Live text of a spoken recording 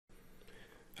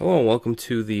Hello and welcome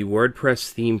to the WordPress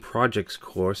Theme Projects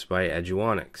course by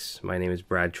Eduonix. My name is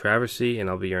Brad Traversy and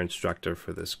I'll be your instructor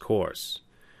for this course.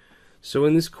 So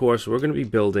in this course we're going to be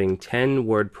building 10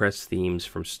 WordPress themes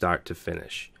from start to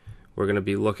finish. We're going to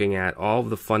be looking at all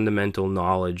of the fundamental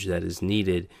knowledge that is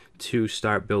needed to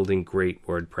start building great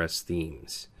WordPress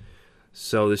themes.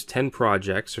 So there's 10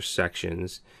 projects or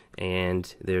sections,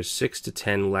 and there's 6 to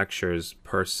 10 lectures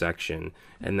per section,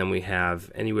 and then we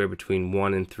have anywhere between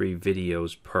 1 and 3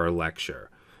 videos per lecture.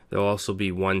 There'll also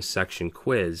be one section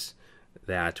quiz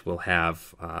that will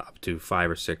have up to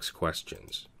 5 or 6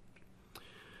 questions.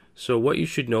 So what you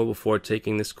should know before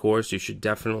taking this course: you should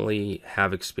definitely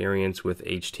have experience with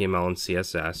HTML and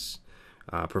CSS,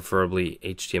 preferably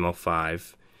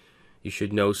HTML5. You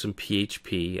should know some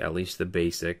PHP, at least the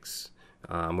basics.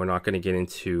 We're not going to get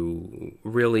into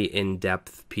really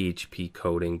in-depth PHP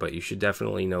coding, but you should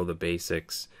definitely know the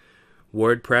basics.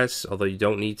 WordPress, although you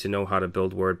don't need to know how to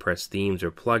build WordPress themes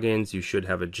or plugins, you should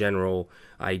have a general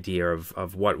idea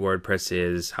of what WordPress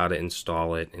is, how to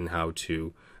install it, and how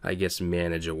to, I guess,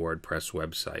 manage a WordPress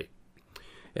website.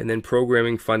 And then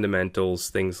programming fundamentals,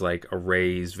 things like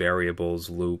arrays, variables,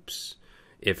 loops,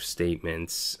 if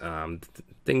statements,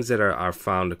 things that are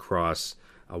found across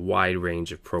a wide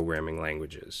range of programming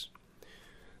languages.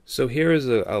 So here is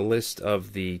a list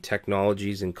of the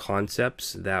technologies and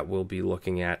concepts that we'll be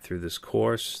looking at through this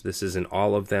course. This isn't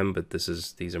all of them, but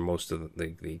these are most of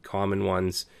the common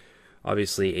ones.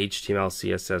 Obviously, HTML,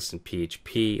 CSS, and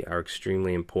PHP are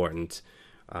extremely important.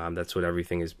 That's what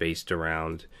everything is based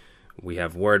around. We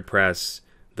have WordPress,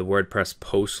 the WordPress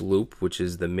PostLoop, which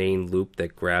is the main loop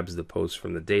that grabs the post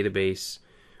from the database,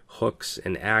 hooks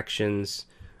and actions,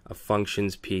 a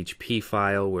functions PHP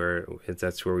file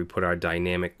that's where we put our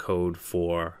dynamic code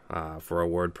for a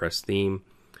WordPress theme,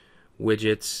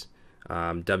 widgets,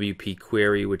 WP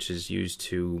query, which is used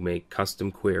to make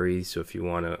custom queries. So if you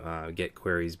want to get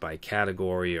queries by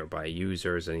category or by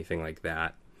users, anything like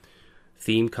that.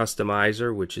 Theme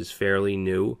customizer, which is fairly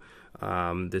new.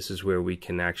 This is where we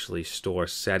can actually store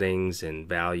settings and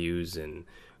values and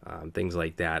things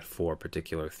like that for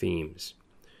particular themes.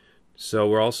 So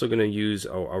we're also going to use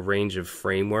a range of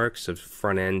frameworks, of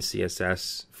front-end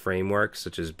CSS frameworks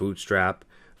such as Bootstrap,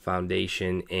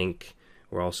 Foundation, Ink.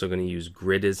 We're also going to use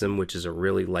Gridism, which is a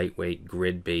really lightweight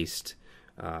grid-based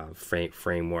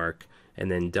framework,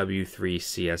 and then W3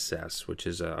 CSS, which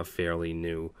is a fairly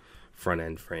new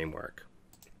front-end framework.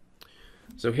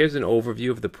 So here's an overview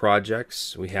of the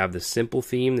projects. We have the simple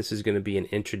theme. This is going to be an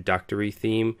introductory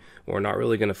theme. We're not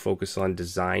really going to focus on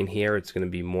design here. It's going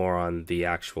to be more on the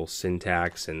actual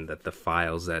syntax and the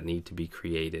files that need to be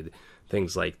created,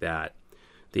 things like that.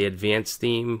 The advanced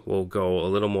theme will go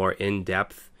a little more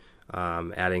in-depth,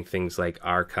 adding things like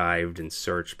archived and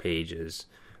search pages,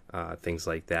 things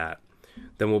like that.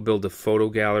 Then we'll build a photo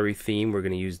gallery theme. We're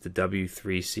going to use the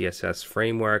W3 CSS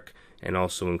framework and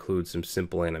also include some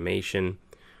simple animation.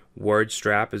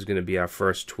 Wordstrap is going to be our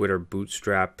first Twitter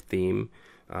Bootstrap theme.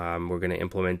 We're going to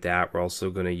implement that. We're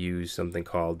also going to use something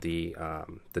called the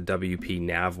WP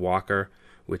Nav Walker,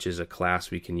 which is a class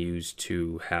we can use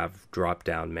to have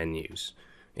drop-down menus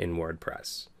in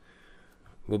WordPress.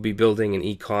 We'll be building an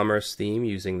eCommerce theme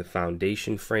using the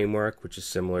Foundation framework, which is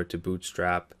similar to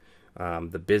Bootstrap.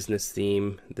 The business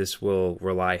theme, this will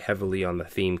rely heavily on the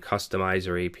theme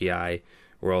customizer API.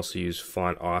 We'll also use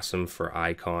Font Awesome for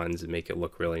icons and make it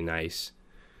look really nice.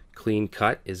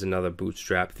 CleanCut is another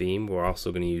Bootstrap theme. We're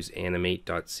also going to use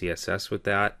animate.css with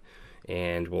that,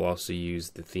 and we'll also use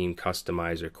the theme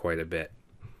customizer quite a bit.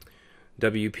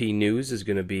 WP News is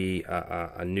going to be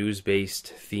a news-based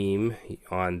theme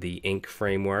on the Ink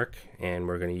framework, and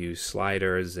we're going to use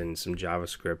sliders and some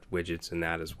JavaScript widgets in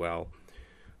that as well.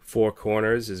 Four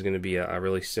Corners is going to be a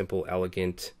really simple,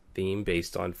 elegant theme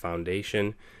based on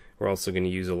Foundation. We're also going to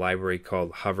use a library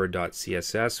called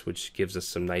hover.css, which gives us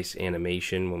some nice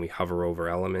animation when we hover over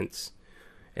elements.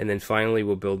 And then finally,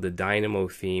 we'll build the Dynamo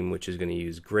theme, which is going to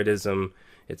use Gridism.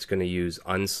 It's going to use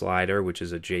unslider, which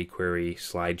is a jQuery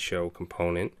slideshow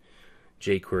component,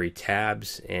 jQuery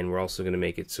tabs, and we're also going to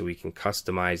make it so we can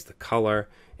customize the color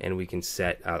and we can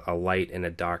set a light and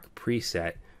a dark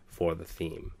preset for the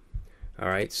theme.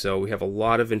 Alright, so we have a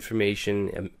lot of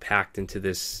information packed into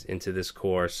this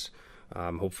course.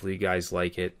 Hopefully you guys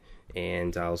like it,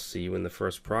 and I'll see you in the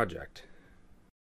first project.